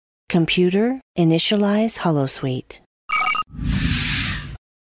Computer, initialize holosuite.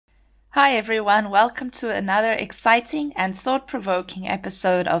 Hi everyone, welcome to another exciting and thought-provoking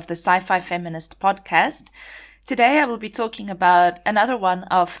episode of the Sci-Fi Feminist podcast. Today I will be talking about another one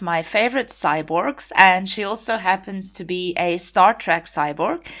of my favorite cyborgs, and she also happens to be a Star Trek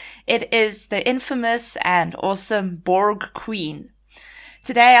cyborg. It is the infamous and awesome Borg Queen.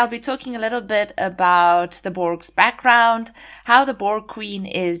 Today I'll be talking a little bit about the Borg's background, how the Borg Queen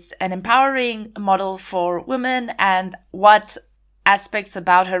is an empowering model for women, and what aspects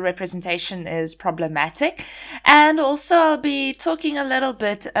about her representation is problematic. And also I'll be talking a little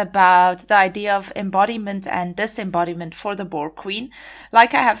bit about the idea of embodiment and disembodiment for the Borg Queen,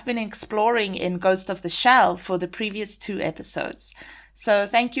 like I have been exploring in Ghost of the Shell for the previous 2 episodes. So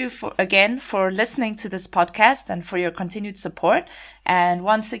thank you again for listening to this podcast and for your continued support. And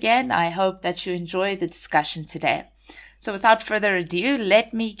once again, I hope that you enjoy the discussion today. So without further ado,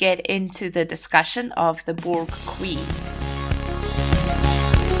 let me get into the discussion of the Borg Queen.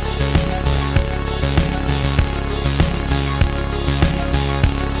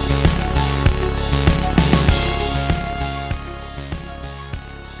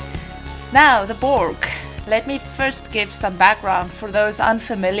 Now, the Borg. Let me first give some background for those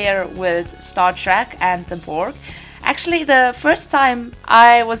unfamiliar with Star Trek and the Borg. Actually, the first time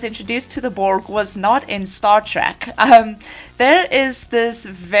I was introduced to the Borg was not in Star Trek. There is this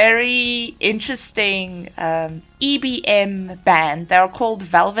very interesting EBM band. They're called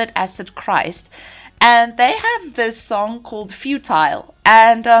Velvet Acid Christ. And they have this song called Futile.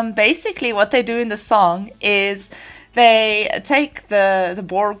 And basically what they do in the song is they take the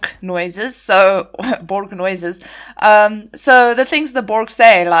Borg noises, so the things the Borg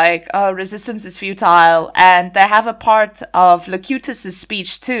say, like, oh, resistance is futile, and they have a part of Locutus's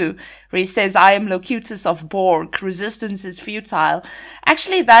speech too, where he says, I am Locutus of Borg, resistance is futile.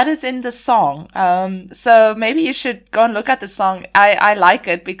 Actually, that is in the song, so maybe you should go and look at the song. I like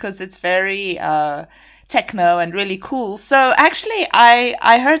it because it's very techno and really cool. So actually,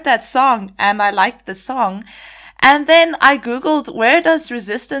 I heard that song, and I liked the song. And then I Googled, where does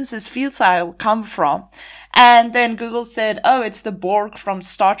resistance is futile come from? And then Google said, oh, it's the Borg from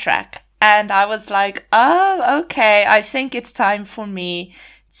Star Trek. And I was like, oh, okay, I think it's time for me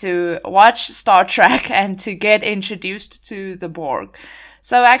to watch Star Trek and to get introduced to the Borg.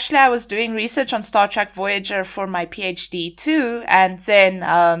 So actually I was doing research on Star Trek Voyager for my PhD too. And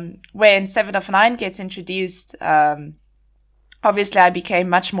then when 7 of 9 gets introduced, obviously, I became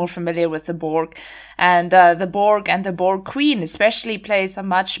much more familiar with the Borg, and the Borg and the Borg Queen especially plays a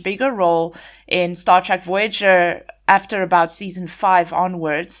much bigger role in Star Trek Voyager after about season 5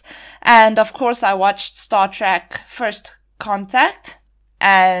 onwards. And of course, I watched Star Trek First Contact,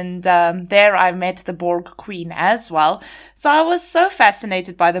 and there I met the Borg Queen as well. So I was so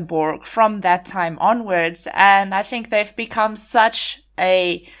fascinated by the Borg from that time onwards, and I think they've become such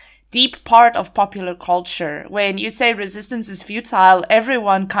a deep part of popular culture. When you say resistance is futile,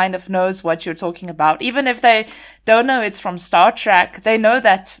 everyone kind of knows what you're talking about. Even if they don't know it's from Star Trek, they know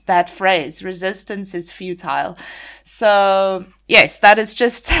that phrase, resistance is futile. So yes, that is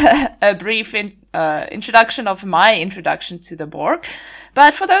just a brief introduction of my introduction to the Borg.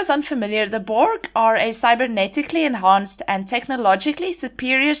 But for those unfamiliar, the Borg are a cybernetically enhanced and technologically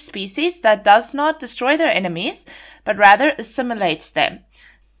superior species that does not destroy their enemies, but rather assimilates them.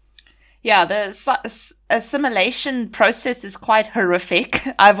 Yeah, the assimilation process is quite horrific.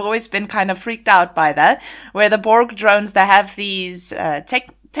 I've always been kind of freaked out by that, where the Borg drones, they have these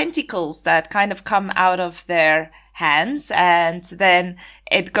tentacles that kind of come out of their hands, and then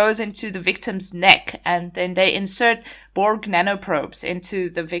it goes into the victim's neck, and then they insert Borg nanoprobes into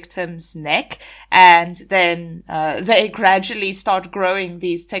the victim's neck, and then they gradually start growing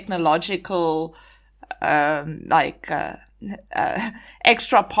these technological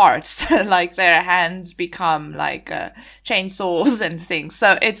extra parts, like their hands become like chainsaws and things.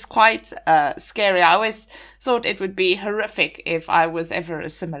 So it's quite scary. I always thought it would be horrific if I was ever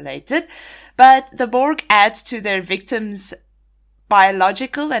assimilated. But the Borg adds to their victims'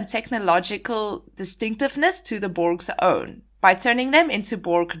 biological and technological distinctiveness to the Borg's own by turning them into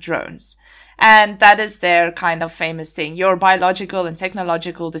Borg drones. And that is their kind of famous thing. Your biological and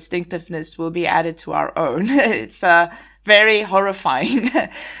technological distinctiveness will be added to our own. It's very horrifying.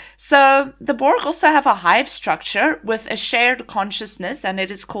 So the Borg also have a hive structure with a shared consciousness, and it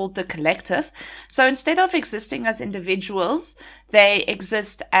is called the collective. So instead of existing as individuals, they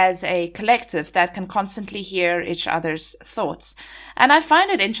exist as a collective that can constantly hear each other's thoughts. And I find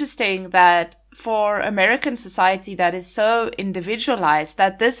it interesting that for American society that is so individualized,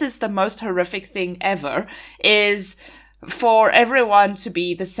 that this is the most horrific thing ever, is for everyone to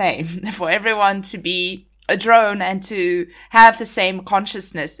be the same, for everyone to be a drone and to have the same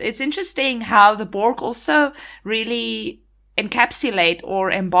consciousness. It's interesting how the Borg also really encapsulate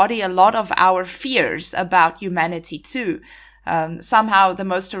or embody a lot of our fears about humanity too. Somehow the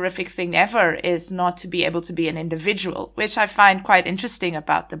most horrific thing ever is not to be able to be an individual, which I find quite interesting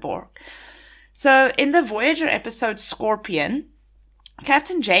about the Borg. So in the Voyager episode Scorpion,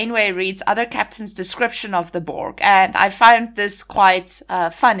 Captain Janeway reads other captains' description of the Borg, and I find this quite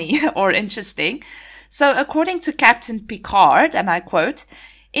funny or interesting. So according to Captain Picard, and I quote,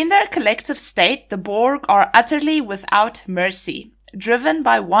 "In their collective state, the Borg are utterly without mercy, driven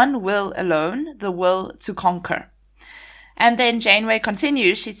by one will alone, the will to conquer." And then Janeway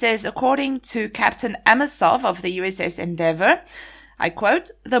continues. She says, according to Captain Amosov of the USS Endeavour, I quote,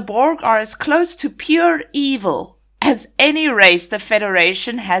 "The Borg are as close to pure evil as any race the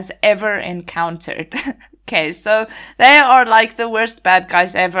Federation has ever encountered." Okay, so they are like the worst bad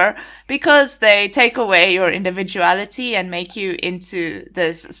guys ever because they take away your individuality and make you into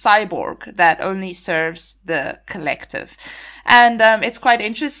this cyborg that only serves the collective. And it's quite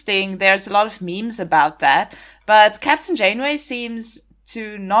interesting. There's a lot of memes about that. But Captain Janeway seems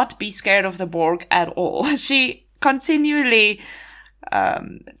to not be scared of the Borg at all. She continually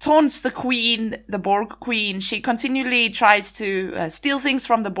taunts the Queen, the Borg Queen. She continually tries to steal things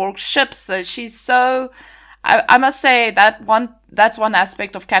from the Borg ships. She's so... I must say that's one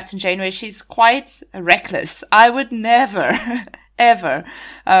aspect of Captain Janeway. She's quite reckless. I would never, ever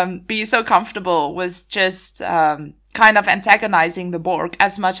be so comfortable with just kind of antagonizing the Borg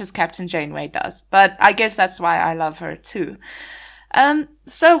as much as Captain Janeway does. But I guess that's why I love her too.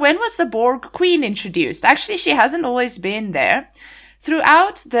 So when was the Borg Queen introduced? Actually, she hasn't always been there.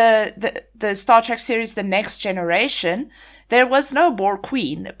 Throughout the Star Trek series The Next Generation, there was no Borg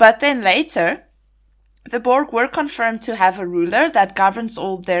Queen. But then later, the Borg were confirmed to have a ruler that governs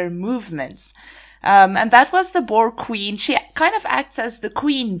all their movements. And that was the Borg Queen. She kind of acts as the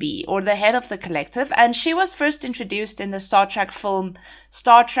queen bee, or the head of the collective, and she was first introduced in the Star Trek film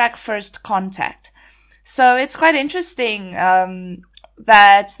Star Trek First Contact. So it's quite interesting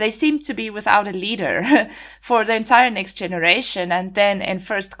that they seem to be without a leader for the entire Next Generation, and then in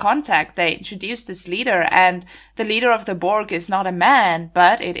First Contact they introduced this leader, and the leader of the Borg is not a man,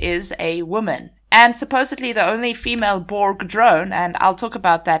 but it is a woman. And supposedly the only female Borg drone, and I'll talk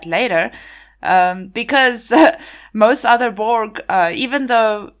about that later, because most other Borg, even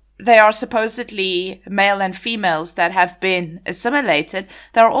though they are supposedly male and females that have been assimilated,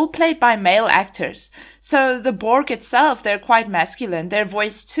 they're all played by male actors. So the Borg itself, they're quite masculine. Their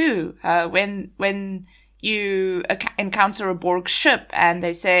voice too, when you encounter a Borg ship and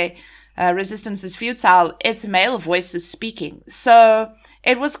they say, resistance is futile, it's male voices speaking. So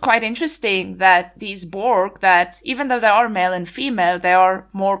it was quite interesting that these Borg, that even though they are male and female, they are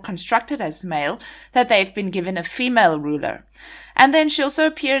more constructed as male, that they've been given a female ruler. And then she also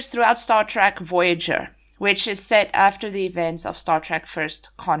appears throughout Star Trek Voyager, which is set after the events of Star Trek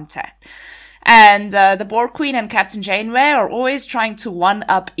First Contact. And the Borg Queen and Captain Janeway are always trying to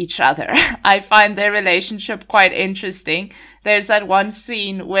one-up each other. I find their relationship quite interesting. There's that one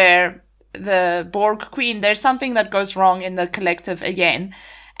scene where the Borg Queen, there's something that goes wrong in the collective again.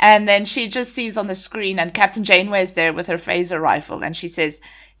 And then she just sees on the screen and Captain Janeway is there with her phaser rifle and she says,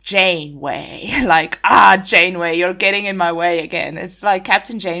 Janeway, like, Janeway, you're getting in my way again. It's like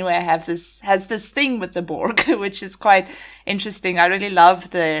Captain Janeway has this thing with the Borg, which is quite interesting. I really love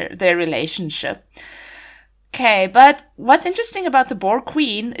their relationship. Okay, but what's interesting about the Borg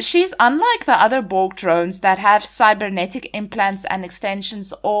Queen, she's unlike the other Borg drones that have cybernetic implants and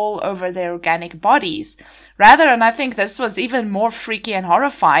extensions all over their organic bodies. Rather, and I think this was even more freaky and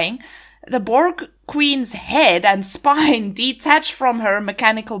horrifying, the Borg Queen's head and spine detach from her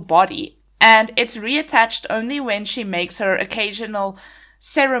mechanical body, and it's reattached only when she makes her occasional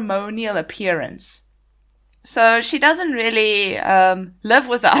ceremonial appearance. So she doesn't really live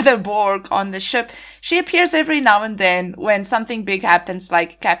with the other Borg on the ship. She appears every now and then when something big happens,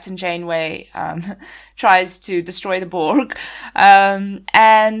 like Captain Janeway tries to destroy the Borg.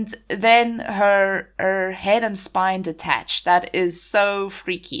 And then her head and spine detach. That is so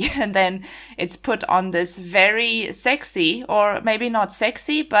freaky. And then it's put on this very sexy, or maybe not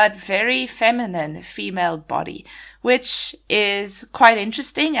sexy, but very feminine female body, which is quite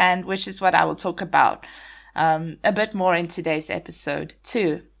interesting and which is what I will talk about a bit more in today's episode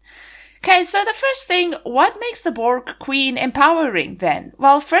too. Okay, so the first thing, what makes the Borg Queen empowering then?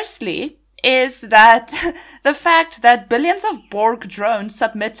 Well, firstly, is that the fact that billions of Borg drones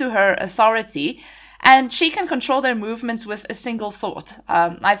submit to her authority And she can control their movements with a single thought.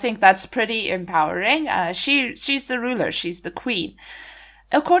 I think that's pretty empowering. She's the ruler. She's the queen.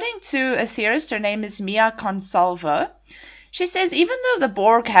 According to a theorist, her name is Mia Consalvo, she says even though the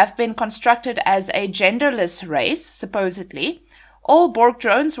Borg have been constructed as a genderless race, supposedly, all Borg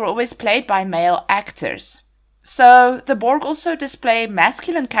drones were always played by male actors. So the Borg also display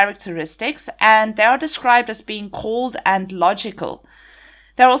masculine characteristics, and they are described as being cold and logical.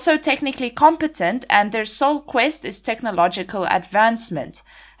 They're also technically competent, and their sole quest is technological advancement.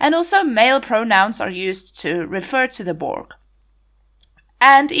 And also male pronouns are used to refer to the Borg.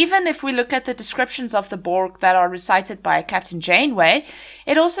 And even if we look at the descriptions of the Borg that are recited by Captain Janeway,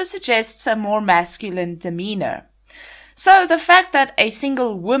 it also suggests a more masculine demeanor. So the fact that a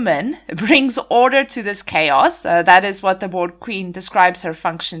single woman brings order to this chaos, that is what the Borg Queen describes her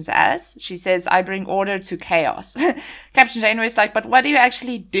functions as. She says, I bring order to chaos. Captain Janeway is like, but what do you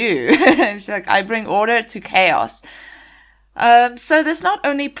actually do? She's like, I bring order to chaos. So this not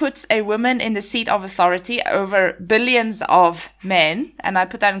only puts a woman in the seat of authority over billions of men, and I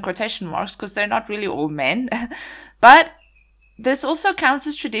put that in quotation marks because they're not really all men, but this also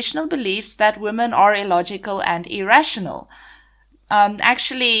counters traditional beliefs that women are illogical and irrational.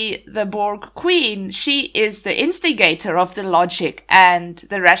 Actually, the Borg Queen, she is the instigator of the logic and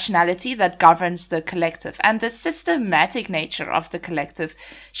the rationality that governs the collective and the systematic nature of the collective.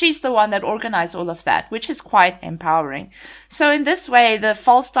 She's the one that organized all of that, which is quite empowering. So in this way, the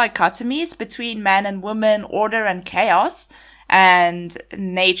false dichotomies between man and woman, order and chaos, and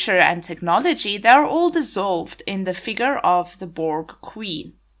nature and technology, they're all dissolved in the figure of the Borg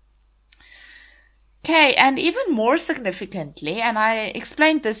Queen. Okay, and even more significantly, and I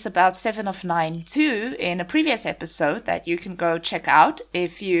explained this about 7 of 9 too in a previous episode that you can go check out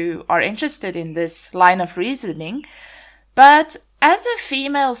if you are interested in this line of reasoning, but as a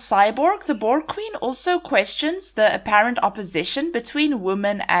female cyborg, the Borg Queen also questions the apparent opposition between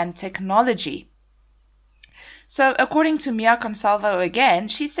women and technology. So according to Mia Consalvo again,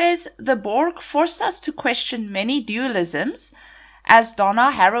 she says, the Borg force us to question many dualisms, as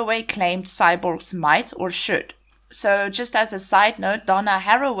Donna Haraway claimed cyborgs might or should. So just as a side note, Donna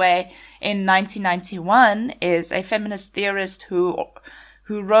Haraway in 1991 is a feminist theorist who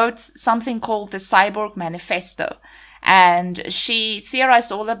wrote something called the Cyborg Manifesto. And she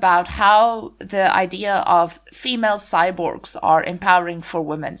theorized all about how the idea of female cyborgs are empowering for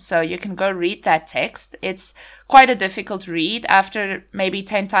women. So you can go read that text. It's quite a difficult read. After maybe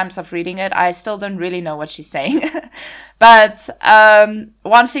 10 times of reading it, I still don't really know what she's saying. But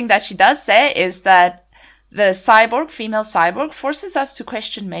one thing that she does say is that the female cyborg, forces us to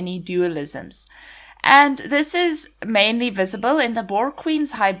question many dualisms. And this is mainly visible in the Borg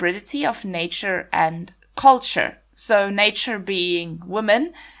Queen's hybridity of nature and culture. So nature being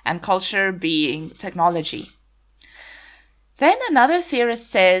woman and culture being technology. Then another theorist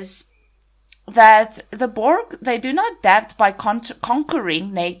says that the Borg, they do not adapt by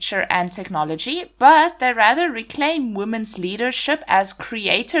conquering nature and technology, but they rather reclaim women's leadership as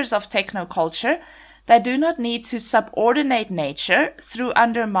creators of technoculture that do not need to subordinate nature through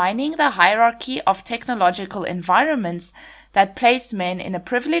undermining the hierarchy of technological environments that place men in a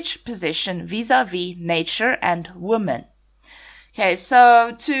privileged position vis-a-vis nature and women. Okay,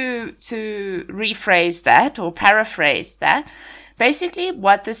 so to rephrase that or paraphrase that, basically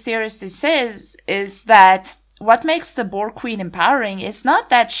what this theorist says is that what makes the Borg Queen empowering is not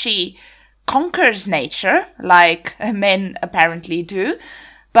that she conquers nature like men apparently do,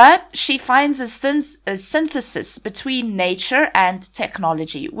 but she finds a synthesis between nature and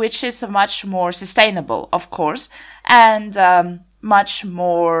technology, which is much more sustainable, of course, and much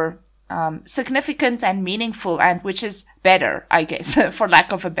more significant and meaningful, and which is better, I guess, for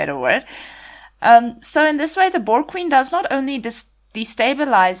lack of a better word. So in this way, the Borg Queen does not only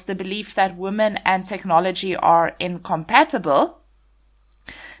destabilize the belief that women and technology are incompatible,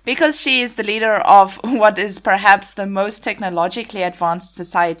 because she is the leader of what is perhaps the most technologically advanced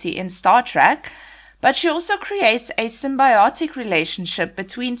society in Star Trek, but she also creates a symbiotic relationship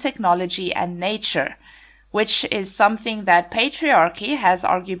between technology and nature, which is something that patriarchy has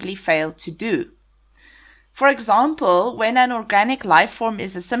arguably failed to do. For example, when an organic life form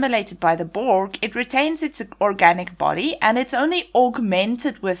is assimilated by the Borg, it retains its organic body and it's only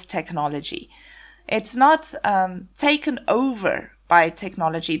augmented with technology. It's not taken over by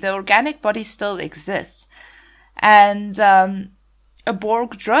technology. The organic body still exists. And a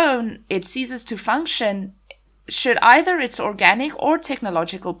Borg drone, it ceases to function should either its organic or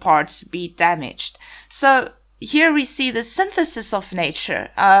technological parts be damaged. So here we see the synthesis of nature.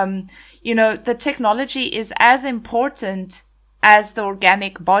 The technology is as important as the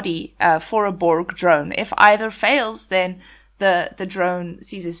organic body for a Borg drone. If either fails, then the drone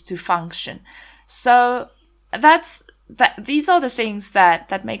ceases to function. So these are the things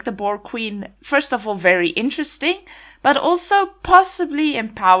that make the Borg Queen, first of all, very interesting, but also possibly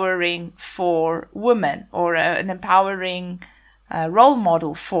empowering for women, or an empowering role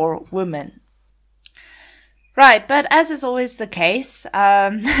model for women. Right, but as is always the case,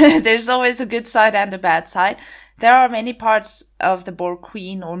 there's always a good side and a bad side. There are many parts of the Borg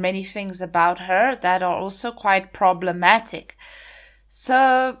Queen, or many things about her, that are also quite problematic.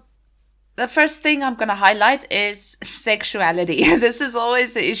 So the first thing I'm going to highlight is sexuality. This is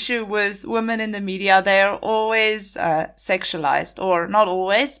always the issue with women in the media. They're always sexualized, or not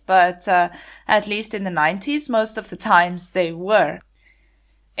always, but at least in the 90s, most of the times they were.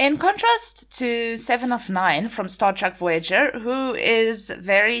 In contrast to Seven of Nine from Star Trek Voyager, who is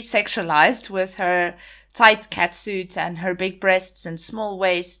very sexualized with her tight catsuit and her big breasts and small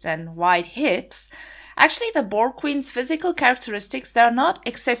waist and wide hips, actually the Borg Queen's physical characteristics, they're not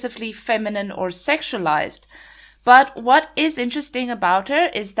excessively feminine or sexualized. But what is interesting about her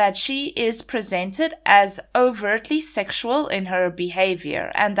is that she is presented as overtly sexual in her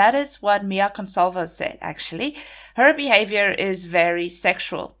behavior. And that is what Mia Consalvo said, actually. Her behavior is very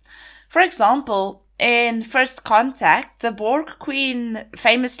sexual. For example, in First Contact, the Borg Queen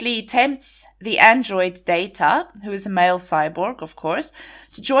famously tempts the android Data, who is a male cyborg, of course,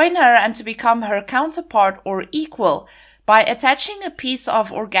 to join her and to become her counterpart or equal by attaching a piece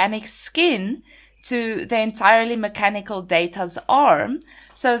of organic skin to the entirely mechanical Data's arm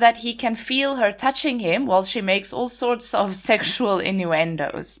so that he can feel her touching him while she makes all sorts of sexual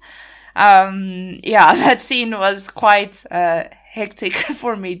innuendos. That scene was quite hectic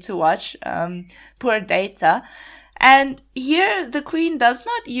for me to watch. Poor Data. And here the Queen does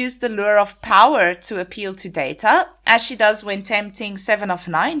not use the lure of power to appeal to Data, as she does when tempting Seven of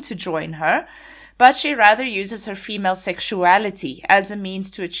Nine to join her, but she rather uses her female sexuality as a means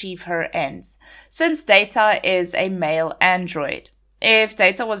to achieve her ends, since Data is a male android. If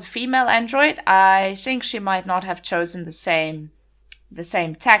Data was a female android, I think she might not have chosen the same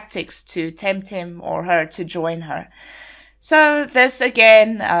tactics to tempt him or her to join her. So this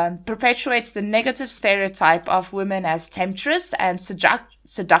again perpetuates the negative stereotype of women as temptress and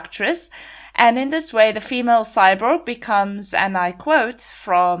seductress. And in this way, the female cyborg becomes, and I quote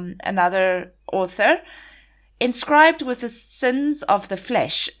from another author, inscribed with the sins of the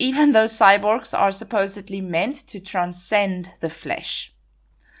flesh, even though cyborgs are supposedly meant to transcend the flesh.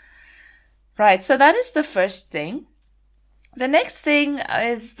 Right, so that is the first thing. The next thing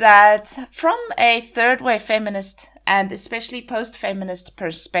is that from a third-wave feminist and especially post-feminist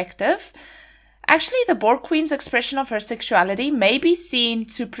perspective, actually the Borg Queen's expression of her sexuality may be seen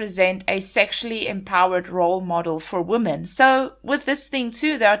to present a sexually empowered role model for women. So with this thing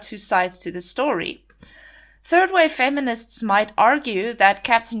too, there are two sides to the story. Third-wave feminists might argue that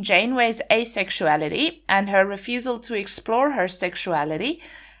Captain Janeway's asexuality and her refusal to explore her sexuality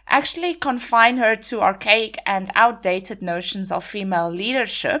actually confine her to archaic and outdated notions of female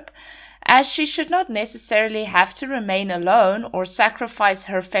leadership, as she should not necessarily have to remain alone or sacrifice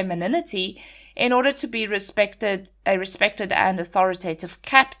her femininity in order to be a respected and authoritative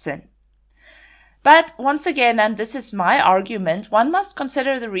captain. But once again, and this is my argument, one must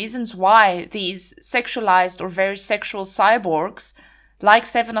consider the reasons why these sexualized or very sexual cyborgs, like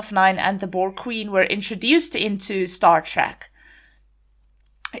Seven of Nine and the Borg Queen, were introduced into Star Trek.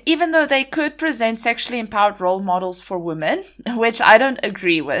 Even though they could present sexually empowered role models for women, which I don't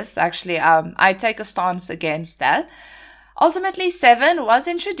agree with, actually, I take a stance against that. Ultimately, Seven was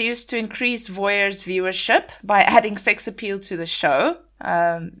introduced to increase Voyager's viewership by adding sex appeal to the show.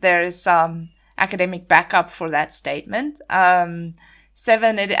 There is some academic backup for that statement.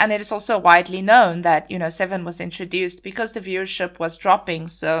 Seven, and it is also widely known that, Seven was introduced because the viewership was dropping.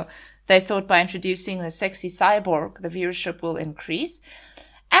 So they thought by introducing a sexy cyborg, the viewership will increase.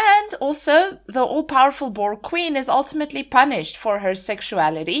 And also, the all-powerful Borg Queen is ultimately punished for her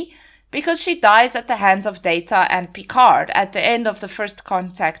sexuality because she dies at the hands of Data and Picard at the end of the First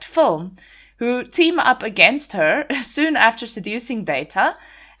Contact film, who team up against her soon after seducing Data,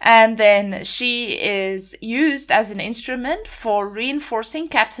 and then she is used as an instrument for reinforcing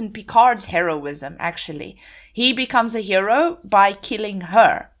Captain Picard's heroism, actually. He becomes a hero by killing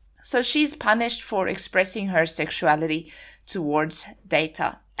her. So she's punished for expressing her sexuality towards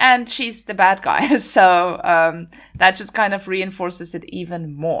Data. And she's the bad guy, so that just kind of reinforces it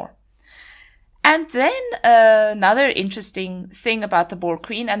even more. And then another interesting thing about the Borg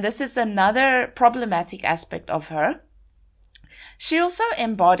Queen, and this is another problematic aspect of her, she also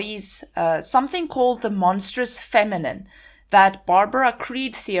embodies something called the monstrous feminine. that Barbara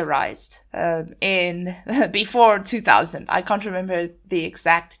Creed theorized in before 2000. I can't remember the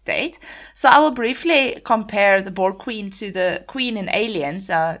exact date. So I will briefly compare the Borg Queen to the Queen in Aliens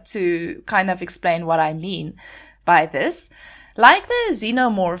to kind of explain what I mean by this. Like the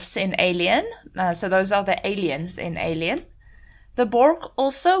xenomorphs in Alien, so those are the aliens in Alien, the Borg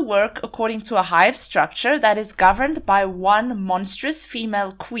also work according to a hive structure that is governed by one monstrous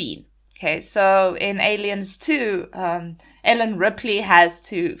female queen. Okay, so in Aliens 2, Ellen Ripley has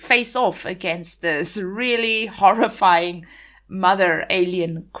to face off against this really horrifying mother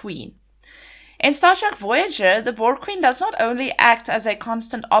alien queen. In Star Trek Voyager, the Borg Queen does not only act as a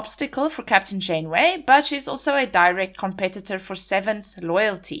constant obstacle for Captain Janeway, but she's also a direct competitor for Seven's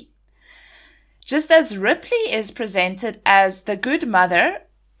loyalty. Just as Ripley is presented as the good mother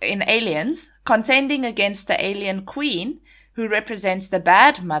in Aliens, contending against the alien queen, who represents the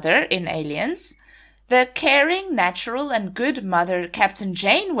bad mother in Aliens, the caring, natural, and good mother Captain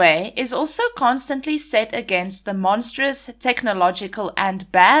Janeway is also constantly set against the monstrous, technological,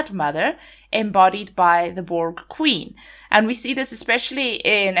 and bad mother embodied by the Borg Queen. And we see this especially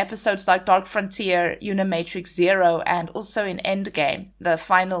in episodes like Dark Frontier, Unimatrix Zero, and also in Endgame, the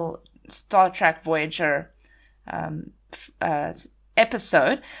final Star Trek Voyager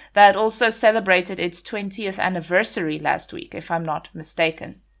episode that also celebrated its 20th anniversary last week, if I'm not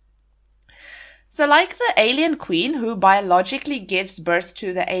mistaken. So like the alien queen who biologically gives birth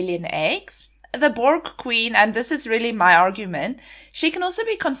to the alien eggs, the Borg Queen, and this is really my argument, she can also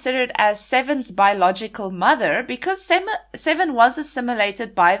be considered as Seven's biological mother because Seven was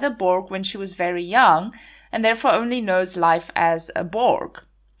assimilated by the Borg when she was very young and therefore only knows life as a Borg.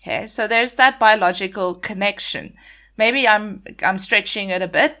 Okay, so there's that biological connection. Maybe I'm stretching it a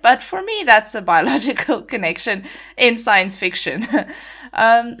bit, but for me, that's a biological connection in science fiction.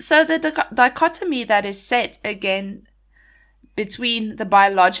 So the dichotomy that is set again between the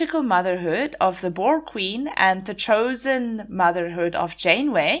biological motherhood of the Borg Queen and the chosen motherhood of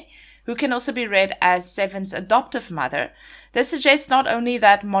Janeway, who can also be read as Seven's adoptive mother, this suggests not only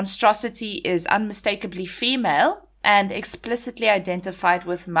that monstrosity is unmistakably female and explicitly identified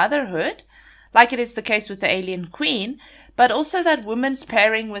with motherhood, like it is the case with the alien queen, but also that women's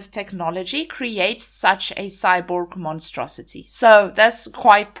pairing with technology creates such a cyborg monstrosity. So that's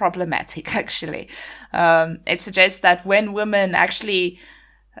quite problematic, actually. It suggests that when women actually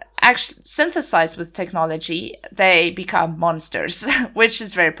synthesize with technology, they become monsters, which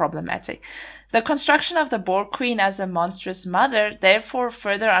is very problematic. The construction of the Borg Queen as a monstrous mother therefore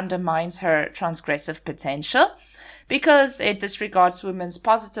further undermines her transgressive potential, because it disregards women's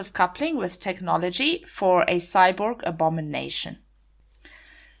positive coupling with technology for a cyborg abomination.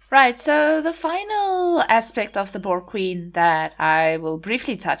 Right, so the final aspect of the Borg Queen that I will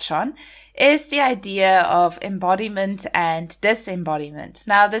briefly touch on is the idea of embodiment and disembodiment.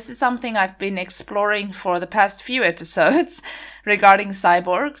 Now, this is something I've been exploring for the past few episodes regarding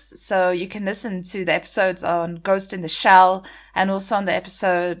cyborgs, so you can listen to the episodes on Ghost in the Shell and also on the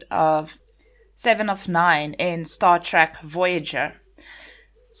episode of 7 of 9 in Star Trek Voyager.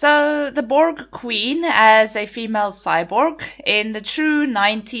 So the Borg Queen as a female cyborg in the true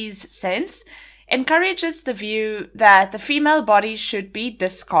 90s sense encourages the view that the female body should be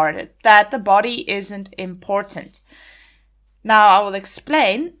discarded, that the body isn't important. Now I will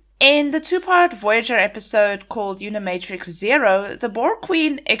explain. In the two-part Voyager episode called Unimatrix Zero, the Borg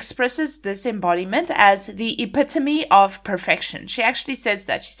Queen expresses disembodiment as the epitome of perfection. She actually says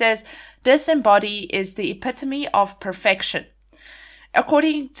that. She says, disembody is the epitome of perfection.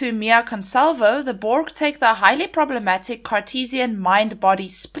 According to Mia Consalvo, the Borg take the highly problematic Cartesian mind-body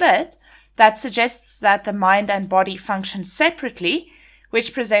split that suggests that the mind and body function separately,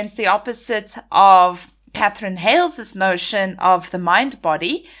 which presents the opposite of Catherine Hales' notion of the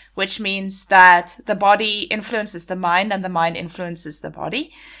mind-body, which means that the body influences the mind and the mind influences the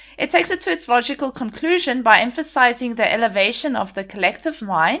body. It takes it to its logical conclusion by emphasizing the elevation of the collective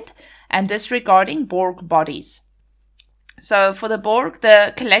mind and disregarding Borg bodies. So for the Borg,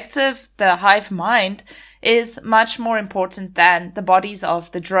 the collective, the hive mind, is much more important than the bodies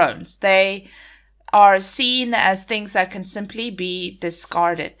of the drones. They are seen as things that can simply be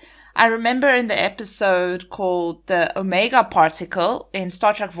discarded. I remember in the episode called The Omega Particle in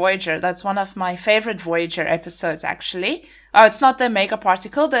Star Trek Voyager, that's one of my favorite Voyager episodes actually. Oh, it's not the Omega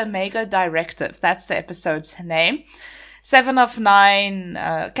Particle, the Omega Directive. That's the episode's name. 7 of 9,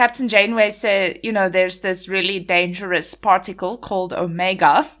 Captain Janeway said, there's this really dangerous particle called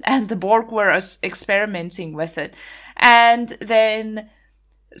Omega, and the Borg were experimenting with it. And then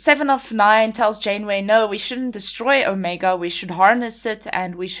Seven of Nine tells Janeway, no, we shouldn't destroy Omega, we should harness it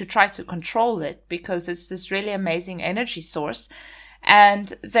and we should try to control it because it's this really amazing energy source.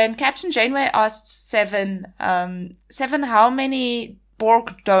 And then Captain Janeway asks Seven, how many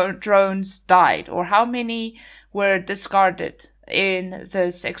Borg drones died, or how many were discarded in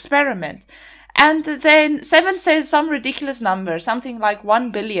this experiment? And then Seven says some ridiculous number, something like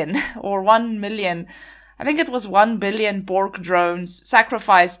 1 billion or 1 million. I think it was 1 billion Borg drones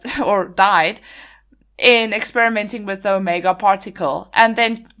sacrificed or died in experimenting with the Omega particle. And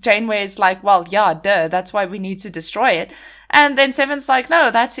then Janeway is like, well, yeah, duh, that's why we need to destroy it. And then Seven's like,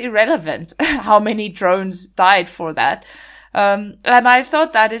 no, that's irrelevant. How many drones died for that? And I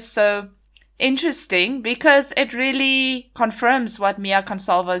thought that is so interesting because it really confirms what Mia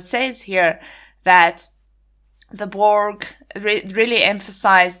Consalvo says here, that the Borg really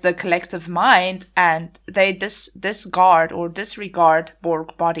emphasize the collective mind and they discard or disregard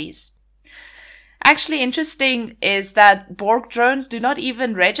Borg bodies. Actually interesting is that Borg drones do not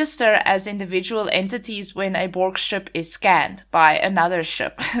even register as individual entities when a Borg ship is scanned by another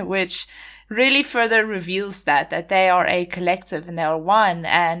ship, which really further reveals that they are a collective and they are one,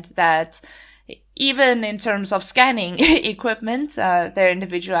 and that even in terms of scanning equipment, their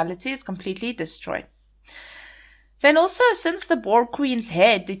individuality is completely destroyed. Then also, since the Borg Queen's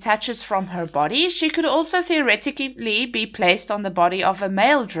head detaches from her body, she could also theoretically be placed on the body of a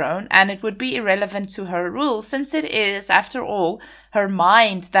male drone, and it would be irrelevant to her rule, since it is, after all, her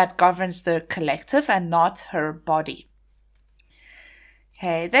mind that governs the collective and not her body.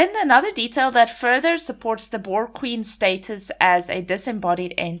 Okay, then another detail that further supports the Borg Queen's status as a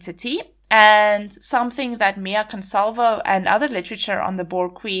disembodied entity, and something that Mia Consalvo and other literature on the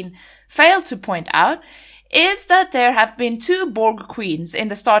Borg Queen fail to point out, is that there have been 2 Borg Queens in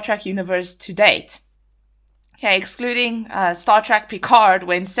the Star Trek universe to date. Okay, excluding Star Trek Picard,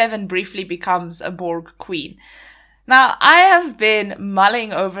 when Seven briefly becomes a Borg Queen. Now, I have been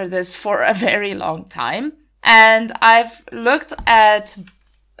mulling over this for a very long time, and I've looked at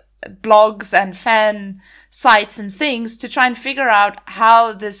blogs and fan sites and things to try and figure out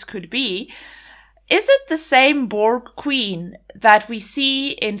how this could be. Is it the same Borg Queen that we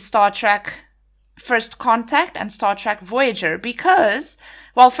see in Star Trek First Contact and Star Trek Voyager? Because,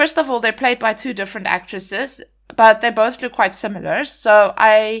 well, first of all, they're played by 2 different actresses, but they both look quite similar. So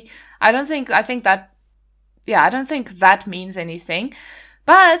I don't think that means anything.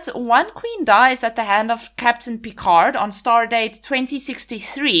 But one queen dies at the hand of Captain Picard on Stardate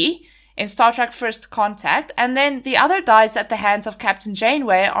 2063 in Star Trek First Contact, and then the other dies at the hands of Captain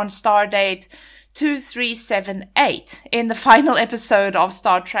Janeway on Stardate 2378 in the final episode of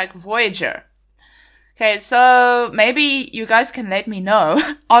Star Trek Voyager. Okay, so maybe you guys can let me know.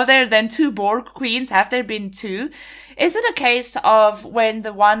 Are there then 2 Borg Queens? Have there been 2? Is it a case of when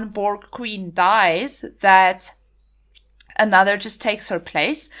the one Borg Queen dies that another just takes her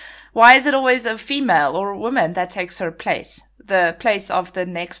place? Why is it always a female or a woman that takes her place? The place of the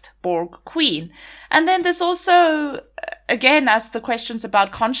next Borg Queen. And then there's also, again, asks the questions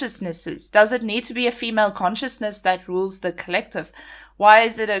about consciousnesses. Does it need to be a female consciousness that rules the collective? Why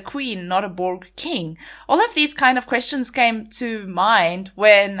is it a queen, not a Borg king? All of these kind of questions came to mind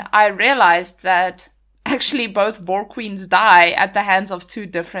when I realized that actually both Borg queens die at the hands of 2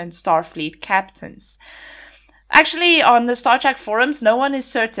 different Starfleet captains. Actually, on the Star Trek forums, no one is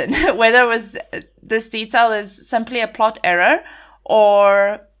certain whether this detail is simply a plot error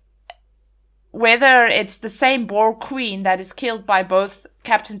or whether it's the same Borg Queen that is killed by both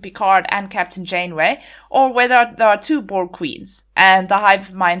Captain Picard and Captain Janeway, or whether there are 2 Borg Queens, and the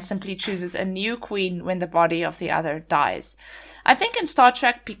hive mind simply chooses a new queen when the body of the other dies. I think in Star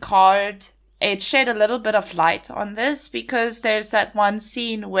Trek Picard, it shed a little bit of light on this, because there's that one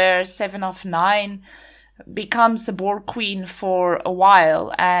scene where 7 of 9 becomes the Borg Queen for a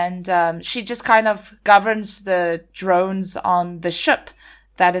while, and she just kind of governs the drones on the ship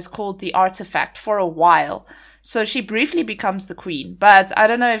that is called the Artifact for a while. So she briefly becomes the queen, but I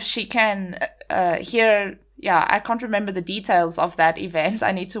don't know if she can hear. Yeah, I can't remember the details of that event.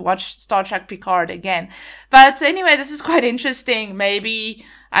 I need to watch Star Trek Picard again. But anyway, this is quite interesting. Maybe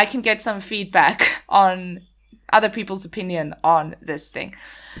I can get some feedback on other people's opinion on this thing.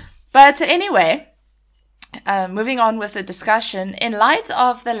 But anyway, moving on with the discussion, in light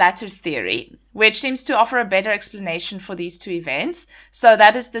of the latter theory, which seems to offer a better explanation for these 2 events. So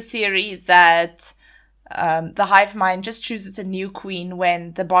that is the theory that the hive mind just chooses a new queen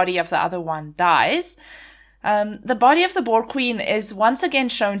when the body of the other one dies. The body of the Borg Queen is once again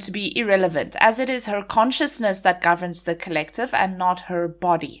shown to be irrelevant, as it is her consciousness that governs the collective and not her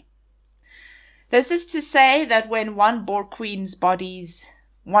body. This is to say that when one Borg Queen's body's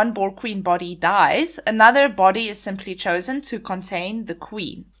one Borg Queen body dies, another body is simply chosen to contain the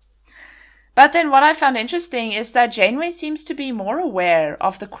Queen. But then what I found interesting is that Janeway seems to be more aware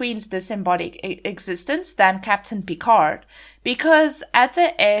of the Queen's disembodied existence than Captain Picard, because at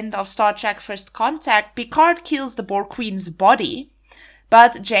the end of Star Trek First Contact, Picard kills the Borg Queen's body,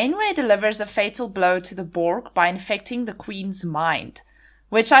 but Janeway delivers a fatal blow to the Borg by infecting the Queen's mind,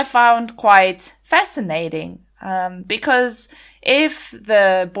 which I found quite fascinating. Because if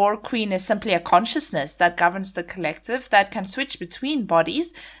the Borg Queen is simply a consciousness that governs the collective that can switch between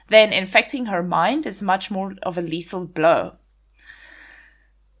bodies, then infecting her mind is much more of a lethal blow.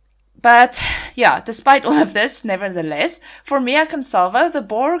 But yeah, despite all of this, nevertheless, for Mia Consalvo, the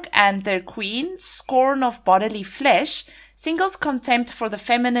Borg and their Queen's scorn of bodily flesh signals contempt for the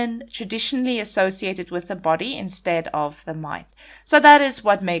feminine traditionally associated with the body instead of the mind. So that is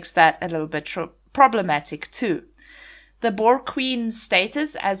what makes that a little bit problematic too. The Borg Queen's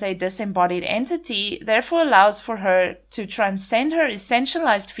status as a disembodied entity therefore allows for her to transcend her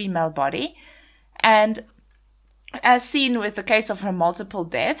essentialized female body, and as seen with the case of her multiple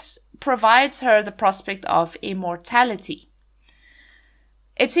deaths, provides her the prospect of immortality.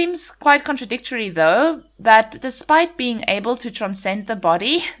 It seems quite contradictory, though, that despite being able to transcend the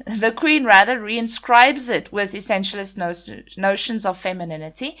body, the Queen rather reinscribes it with essentialist notions of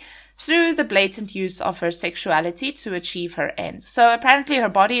femininity through the blatant use of her sexuality to achieve her ends. So apparently her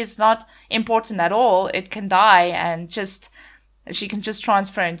body is not important at all. It can die and she can just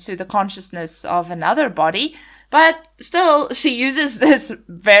transfer into the consciousness of another body. But still, she uses this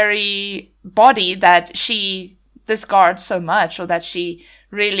very body that she discards so much, or that she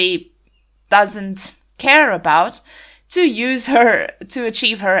really doesn't care about, to use her to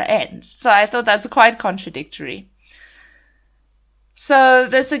achieve her ends. So I thought that's quite contradictory. So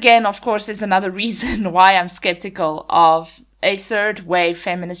this again, of course, is another reason why I'm skeptical of a third wave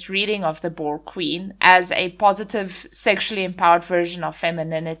feminist reading of the Borg Queen as a positive, sexually empowered version of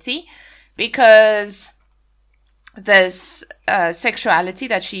femininity, because this sexuality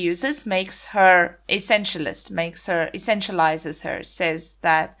that she uses makes her essentialist, essentializes her, says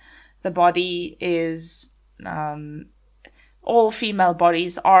that the body is, all female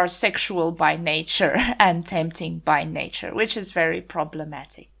bodies are sexual by nature and tempting by nature, which is very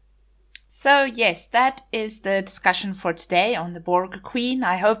problematic. So yes, that is the discussion for today on the Borg Queen.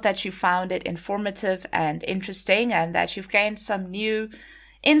 I hope that you found it informative and interesting, and that you've gained some new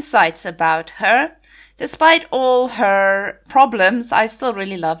insights about her. Despite all her problems, I still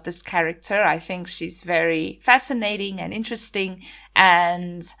really love this character. I think she's very fascinating and interesting,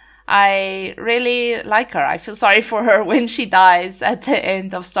 and I really like her. I feel sorry for her when she dies at the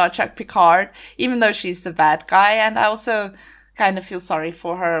end of Star Trek Picard, even though she's the bad guy. And I also kind of feel sorry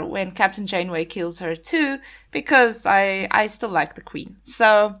for her when Captain Janeway kills her too, because I still like the Queen.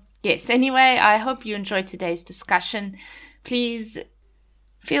 So yes, anyway, I hope you enjoyed today's discussion. Please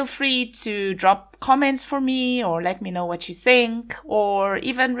feel free to drop comments for me, or let me know what you think, or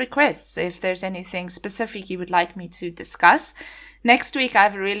even requests if there's anything specific you would like me to discuss. Next week, I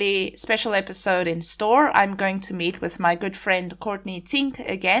have a really special episode in store. I'm going to meet with my good friend Courtney Tink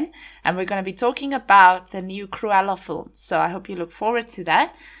again, and we're going to be talking about the new Cruella film. So I hope you look forward to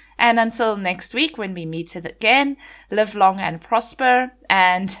that. And until next week, when we meet again, live long and prosper,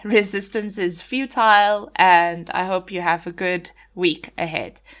 and resistance is futile, and I hope you have a good week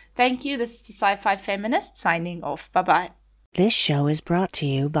ahead. Thank you. This is the Sci-Fi Feminist signing off. Bye-bye. This show is brought to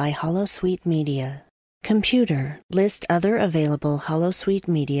you by Holosuite Media. Computer, list other available Holosuite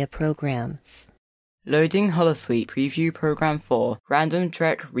Media programs. Loading Holosuite Preview Program 4, Random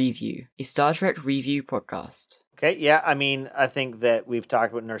Trek Review, a Star Trek review podcast. Okay, yeah, I mean, I think that we've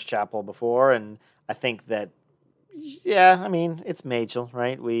talked about Nurse Chapel before, and I think that, yeah, I mean, it's Majel,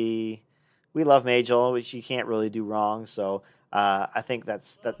 right? We love Majel, which she can't really do wrong, so I think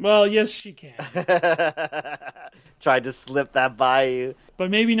that's... Well, yes, she can. Tried to slip that by you.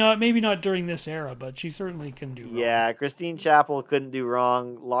 But maybe not during this era, but she certainly can do wrong. Yeah, Christine Chapel couldn't do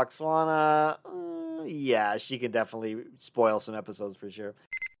wrong. Loxwana, yeah, she can definitely spoil some episodes for sure.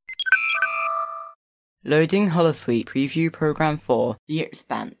 Loading Holosuite Preview Program 4, The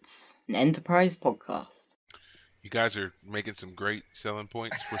Expanse, an Enterprise podcast. You guys are making some great selling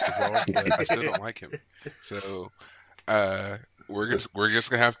points, first of all, but I still don't like him. So we're just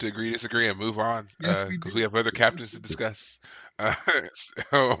gonna have to agree, disagree, and move on because we have other captains to discuss.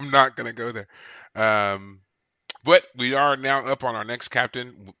 So I'm not gonna go there. But we are now up on our next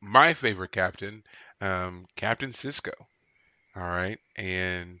captain, my favorite captain, Captain Sisko. All right,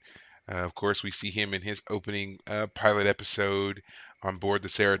 and of course we see him in his opening pilot episode on board the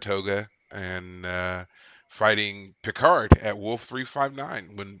Saratoga, and fighting Picard at Wolf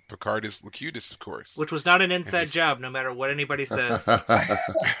 359 when Picard is Locutus, of course. Which was not an inside job, no matter what anybody says.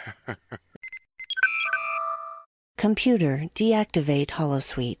 Computer, deactivate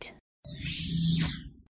holosuite.